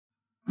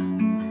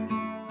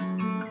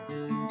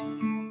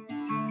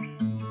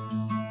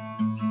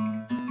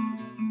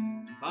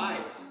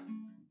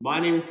My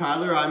name is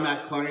Tyler. I'm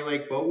at Killarney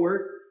Lake Boat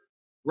Works.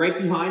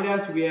 Right behind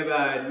us, we have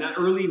an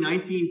early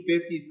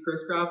 1950s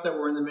Chris-Craft that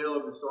we're in the middle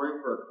of restoring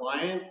for a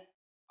client.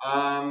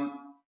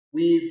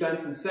 We've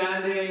done some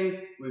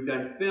sanding, we've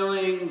done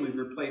filling, we've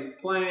replaced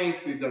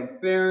planks, we've done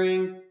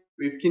fairing,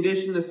 we've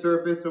conditioned the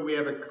surface so we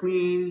have a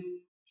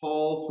clean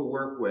hull to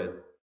work with.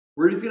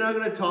 We're just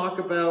going to talk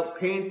about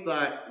paints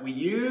that we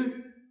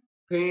use,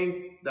 paints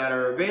that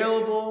are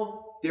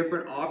available,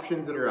 different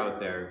options that are out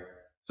there.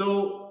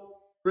 So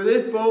for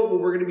this boat, what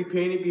we're going to be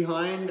painting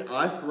behind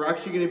us, we're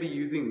actually going to be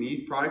using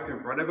these products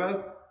in front of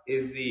us,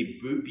 is the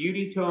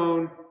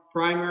Beautitone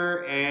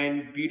Primer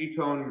and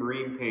Beautitone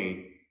Marine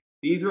Paint.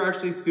 These are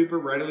actually super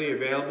readily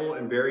available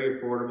and very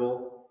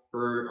affordable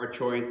for a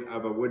choice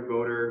of a wood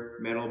boater,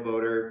 metal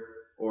boater,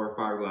 or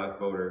fiberglass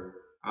boater.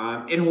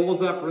 It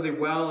holds up really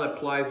well, it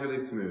applies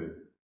really smooth.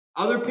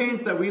 Other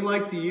paints that we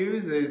like to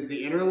use is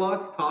the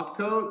Interlux Top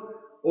Coat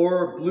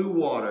or Blue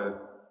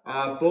Water.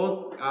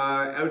 Both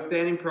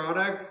outstanding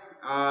products,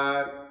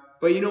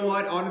 but you know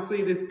what,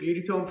 honestly this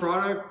Beautitone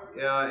product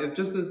is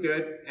just as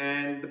good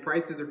and the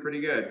prices are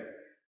pretty good.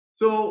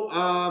 So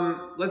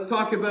let's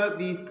talk about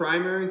these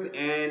primers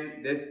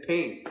and this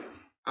paint.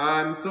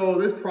 So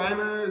this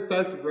primer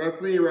starts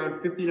roughly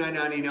around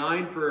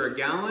 $59.99 for a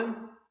gallon,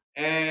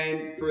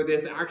 and for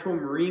this actual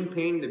marine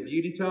paint, the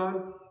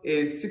Beautitone,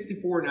 is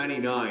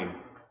 $64.99,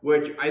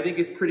 which I think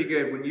is pretty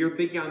good. When you're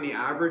thinking on the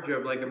average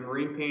of like a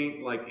marine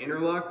paint like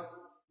Interlux,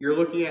 you're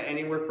looking at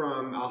anywhere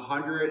from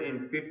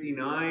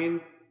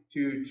 $159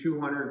 to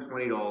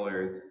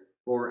 $220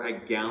 for a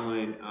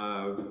gallon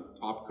of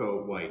top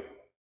coat white.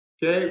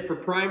 Okay, for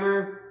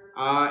primer,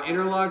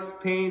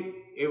 Interlux paint,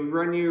 it would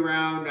run you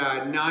around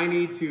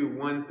 90 to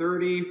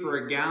 130 for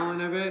a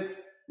gallon of it.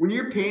 When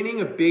you're painting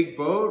a big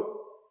boat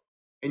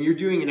and you're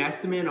doing an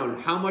estimate on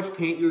how much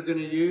paint you're going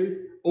to use,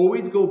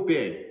 always go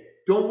big.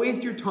 Don't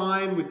waste your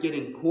time with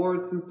getting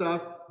quarts and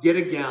stuff. Get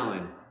a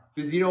gallon,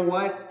 because you know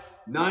what?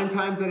 9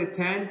 times out of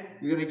 10,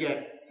 you're going to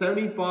get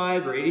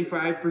 75 or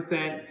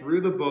 85% through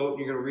the boat.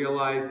 You're going to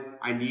realize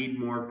I need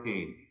more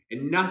paint.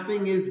 And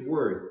nothing is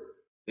worse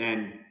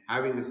than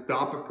having to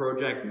stop a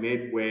project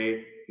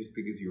midway just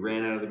because you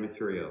ran out of the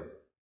materials.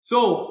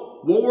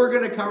 So what we're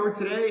going to cover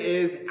today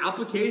is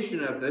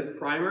application of this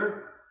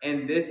primer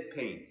and this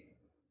paint.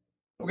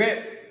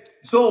 Okay,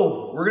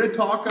 so we're going to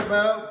talk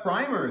about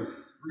primers.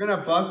 We're going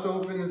to bust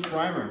open this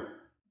primer.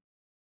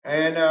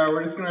 And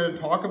we're just going to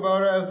talk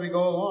about it as we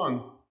go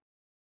along.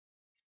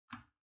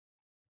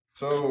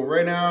 So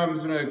right now I'm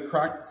just going to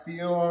crack the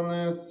seal on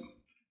this.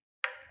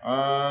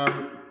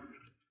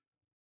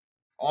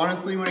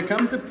 Honestly, when it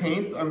comes to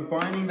paints, I'm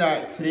finding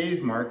that today's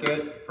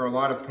market for a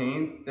lot of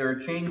paints, they're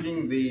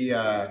changing the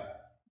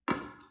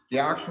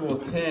actual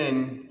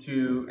tin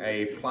to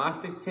a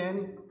plastic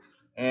tin,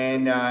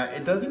 and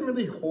it doesn't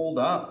really hold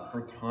up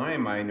for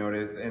time, I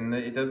notice, and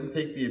it doesn't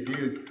take the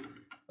abuse.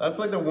 That's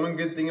like the one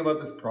good thing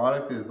about this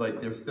product is like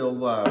they're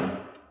still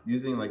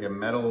using like a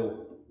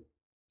metal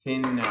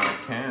tin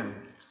can.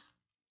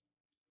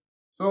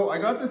 So I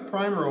got this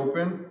primer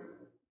open.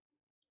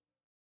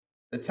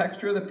 The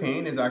texture of the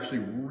paint is actually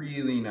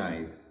really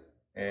nice,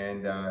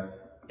 and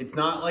it's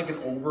not like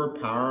an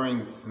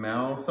overpowering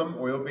smell. Some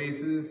oil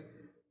bases,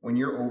 when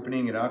you're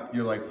opening it up,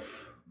 you're like,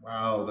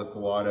 wow, that's a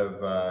lot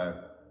of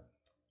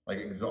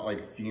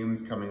like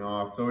fumes coming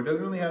off. So it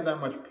doesn't really have that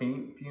much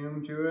paint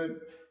fume to it.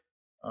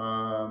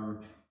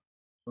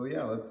 So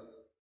yeah, let's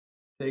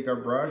take our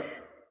brush.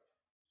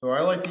 So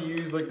I like to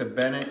use like the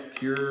Bennett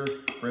Pure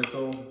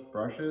Bristle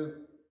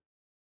brushes.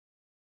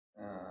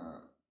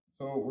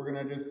 So we're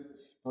gonna just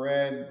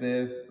spread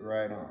this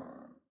right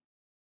on.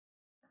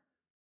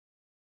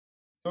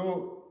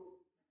 So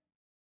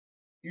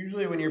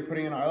usually when you're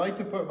putting it on, I like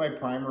to put my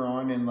primer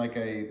on in like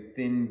a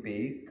thin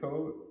base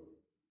coat,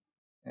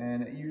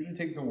 and it usually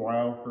takes a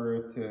while for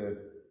it to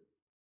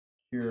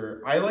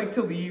cure. I like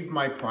to leave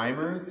my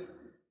primers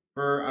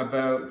for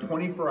about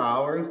 24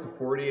 hours to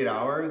 48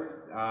 hours,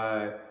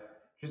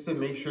 just to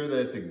make sure that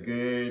it's a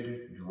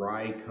good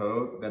dry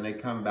coat. Then I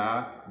come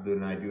back,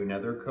 then I do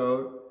another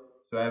coat.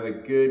 So I have a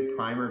good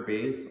primer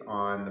base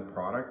on the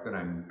product that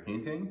I'm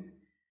painting.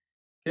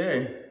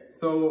 Okay,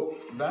 so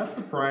that's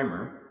the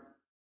primer.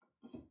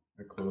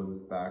 I close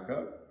this back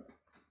up.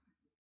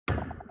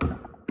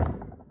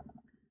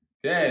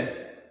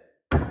 Okay,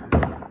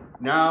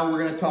 now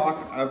we're gonna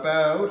talk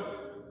about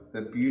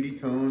the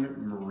Beautitone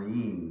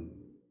Marine.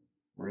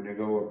 We're gonna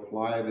go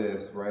apply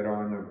this right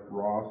on the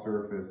raw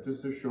surface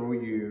just to show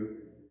you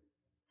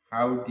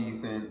how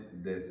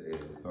decent this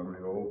is. So I'm gonna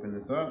go open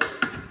this up.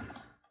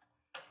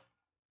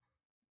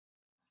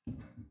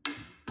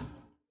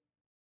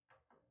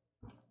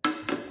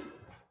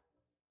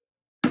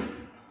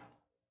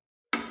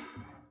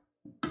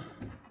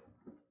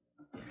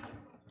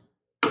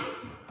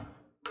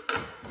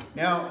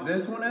 Now,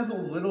 this one has a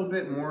little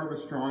bit more of a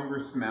stronger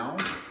smell,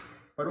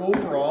 but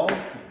overall,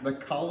 the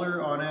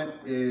color on it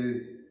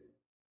is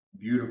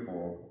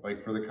beautiful.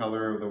 Like for the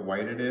color of the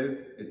white it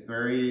is, it's a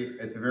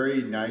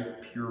very nice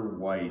pure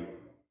white.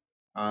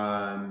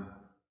 Some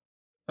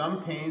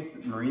some paints,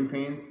 marine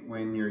paints,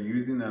 when you're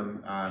using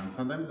them,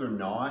 sometimes they're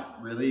not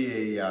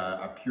really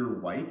a pure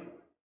white.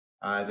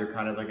 They're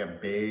kind of like a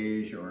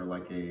beige or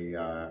like a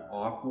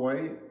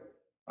off-white.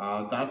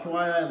 That's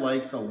why I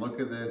like the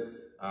look of this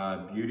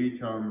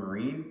Beautitone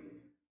Marine.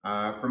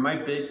 For my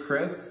big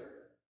Chris,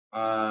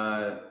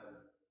 for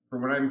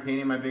when I'm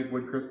painting my big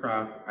wood Chris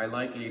craft, I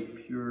like a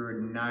pure,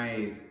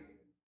 nice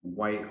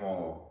white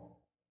hull.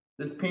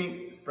 This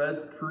paint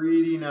spreads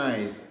pretty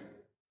nice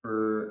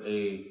for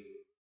a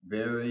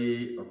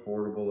very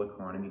affordable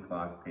economy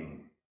class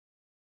paint.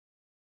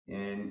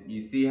 And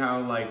you see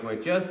how, like,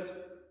 with just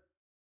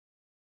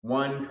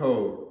one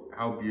coat,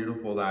 how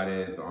beautiful that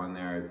is on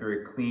there. It's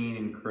very clean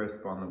and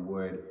crisp on the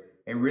wood.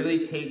 It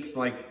really takes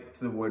like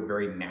to the wood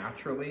very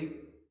naturally.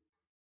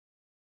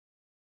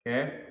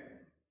 Okay,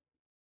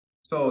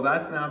 so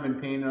that's now been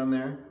painted on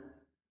there.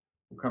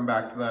 We'll come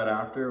back to that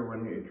after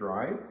when it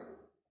dries.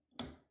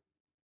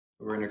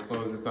 We're gonna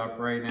close this up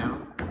right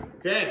now.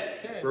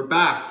 Okay, we're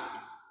back.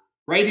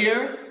 Right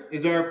here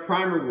is our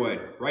primer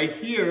wood. Right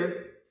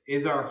here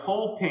is our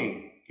hull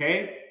paint,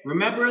 okay?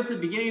 Remember at the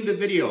beginning of the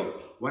video,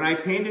 when I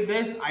painted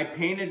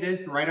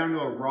this right onto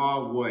a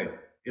raw wood.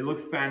 It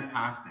looks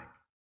fantastic,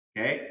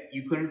 okay?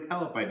 You couldn't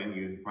tell if I didn't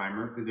use a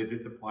primer because it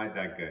just applied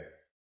that good.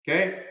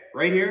 Okay,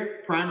 right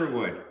here, primer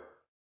wood.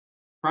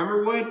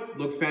 Primer wood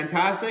looks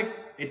fantastic.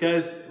 It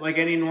does like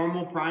any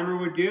normal primer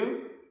would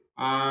do.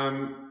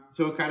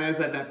 So it kind of has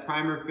that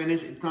primer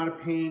finish. It's not a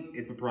paint,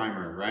 it's a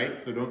primer,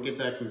 right? So don't get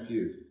that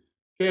confused.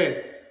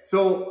 Okay,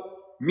 so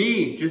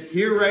me, just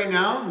here right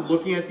now,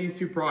 looking at these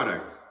two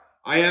products.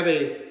 I have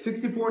a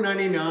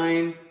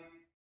 $64.99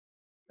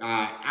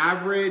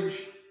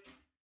 average,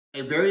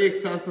 a very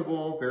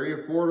accessible, very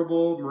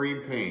affordable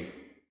marine paint.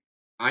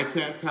 I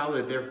can't tell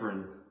the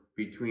difference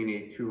between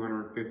a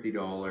 $250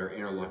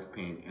 Interlux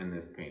paint and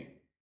this paint.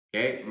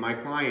 Okay, my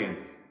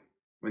clients,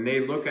 when they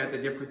look at the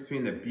difference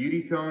between the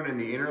Beautitone and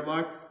the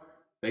Interlux,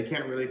 they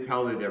can't really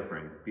tell the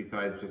difference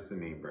besides just the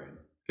name brand.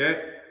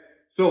 Okay,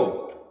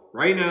 so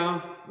right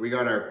now we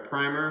got our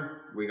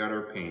primer, we got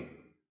our paint.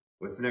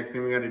 What's the next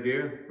thing we got to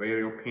do? We got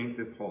to go paint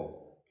this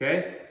hull.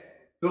 Okay,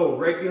 so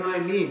right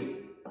behind me,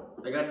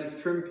 I got this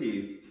trim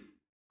piece.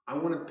 I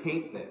want to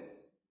paint this.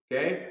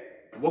 Okay,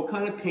 what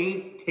kind of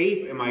paint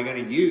tape am I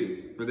going to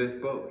use for this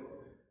boat?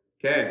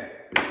 Okay,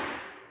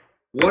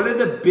 one of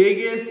the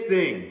biggest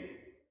things,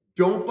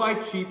 don't buy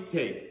cheap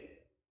tape.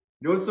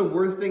 You know what's the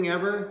worst thing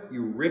ever?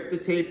 You rip the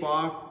tape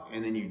off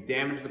and then you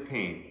damage the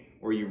paint.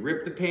 Or you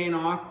rip the paint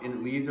off and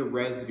it leaves a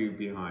residue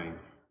behind.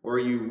 Or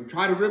you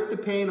try to rip the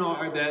paint off,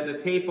 or the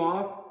tape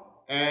off,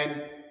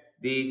 and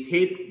the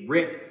tape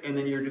rips and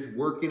then you're just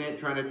working it,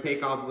 trying to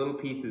take off little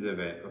pieces of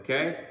it,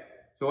 okay?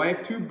 So I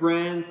have two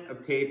brands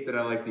of tape that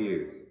I like to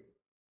use.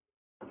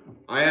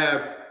 I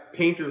have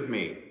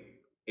Paintermate.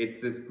 It's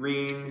this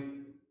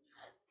green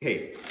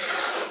tape.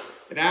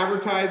 It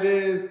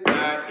advertises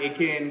that it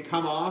can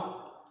come off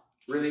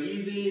really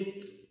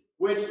easy,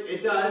 which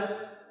it does.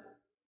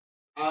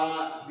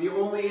 The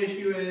only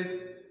issue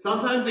is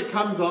sometimes it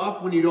comes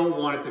off when you don't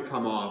want it to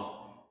come off.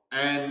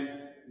 And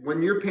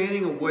when you're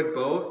painting a wood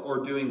boat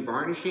or doing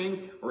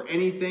varnishing or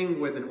anything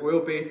with an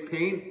oil-based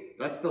paint,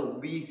 that's the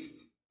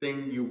least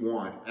thing you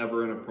want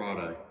ever in a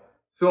product.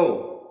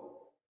 So,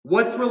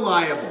 what's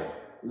reliable?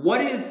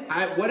 What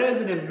has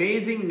an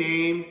amazing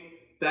name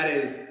that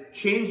has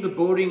changed the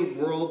boating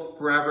world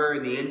forever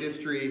in the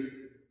industry?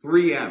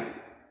 3M.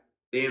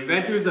 The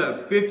inventors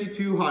of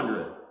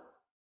 5200.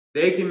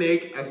 They can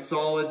make a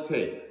solid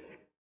tape.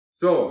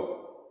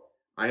 So,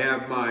 I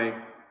have my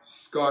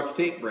Scotch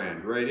tape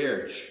brand right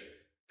here.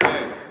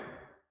 Okay,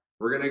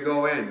 we're gonna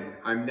go in.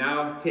 I'm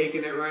now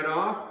taking it right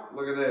off.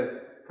 Look at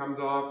this, comes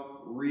off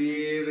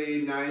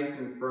really nice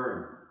and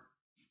firm.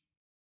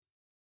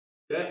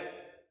 Okay,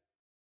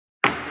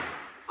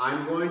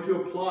 I'm going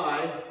to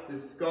apply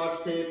this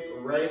Scotch tape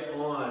right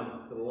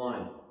on to the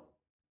line.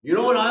 You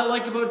know what I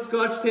like about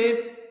Scotch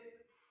tape?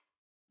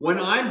 When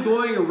I'm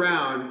going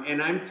around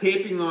and I'm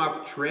taping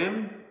off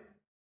trim,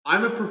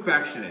 I'm a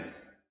perfectionist.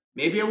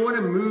 Maybe I want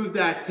to move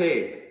that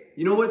tape.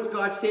 You know what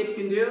Scotch tape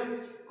can do?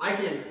 I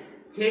can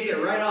take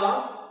it right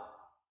off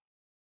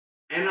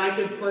and I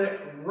can put it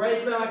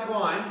right back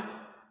on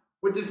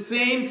with the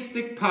same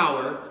stick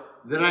power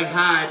that I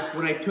had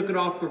when I took it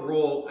off the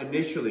roll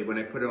initially when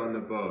I put it on the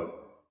boat.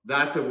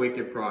 That's a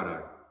wicked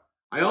product.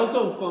 I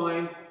also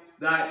find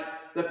that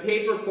the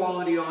paper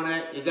quality on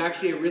it is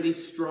actually a really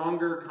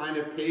stronger kind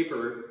of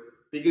paper,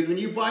 because when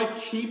you buy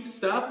cheap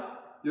stuff,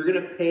 you're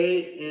going to pay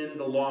in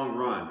the long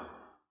run.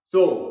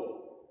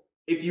 So,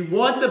 if you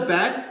want the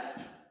best,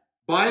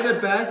 buy the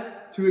best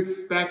to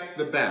expect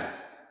the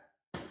best.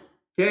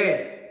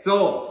 Okay,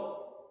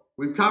 so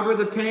we've covered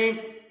the paint,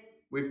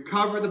 we've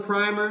covered the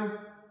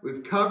primer,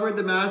 we've covered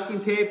the masking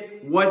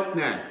tape. What's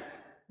next?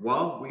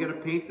 Well, we got to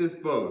paint this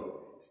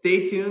boat.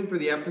 Stay tuned for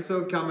the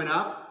episode coming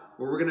up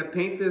where we're going to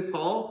paint this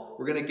hull.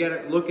 We're going to get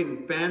it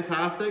looking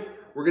fantastic.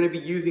 We're going to be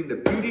using the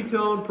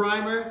Beautitone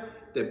primer,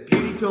 the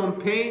Beautitone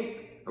paint,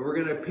 and we're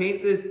going to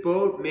paint this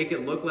boat, make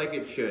it look like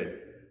it should.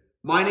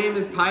 My name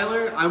is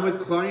Tyler. I'm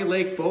with Killarney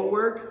Lake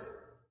Boatworks.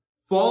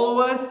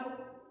 Follow us,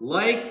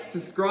 like,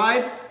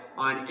 subscribe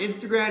on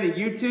Instagram and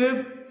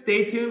YouTube.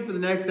 Stay tuned for the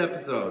next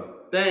episode.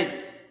 Thanks.